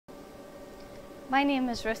My name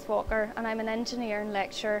is Ruth Walker and I'm an engineering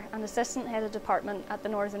lecturer and assistant head of department at the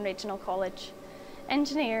Northern Regional College.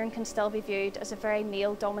 Engineering can still be viewed as a very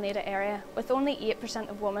male-dominated area, with only 8%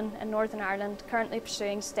 of women in Northern Ireland currently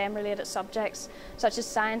pursuing STEM-related subjects such as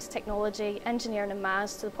science, technology, engineering and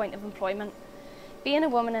maths to the point of employment. Being a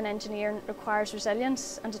woman in engineering requires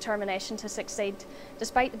resilience and determination to succeed,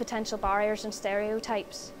 despite the potential barriers and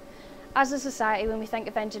stereotypes. As a society, when we think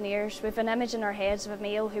of engineers, we have an image in our heads of a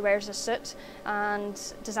male who wears a suit and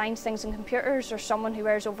designs things in computers, or someone who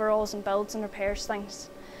wears overalls and builds and repairs things.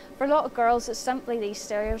 For a lot of girls, it's simply these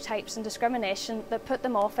stereotypes and discrimination that put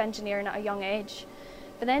them off engineering at a young age.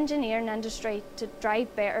 For the engineering industry to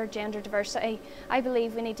drive better gender diversity, I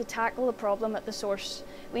believe we need to tackle the problem at the source.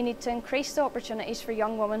 We need to increase the opportunities for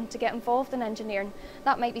young women to get involved in engineering.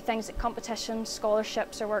 That might be things like competitions,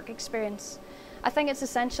 scholarships or work experience. I think it's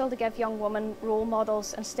essential to give young women role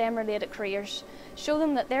models in STEM-related careers, show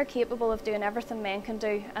them that they're capable of doing everything men can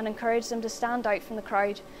do and encourage them to stand out from the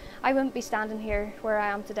crowd. I wouldn't be standing here where I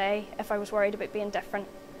am today if I was worried about being different.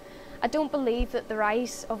 I don't believe that the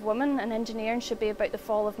rise of women in engineering should be about the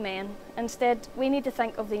fall of men. Instead, we need to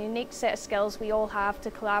think of the unique set of skills we all have to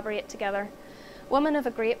collaborate together. Women have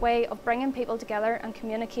a great way of bringing people together and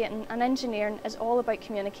communicating, and engineering is all about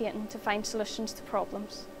communicating to find solutions to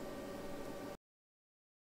problems.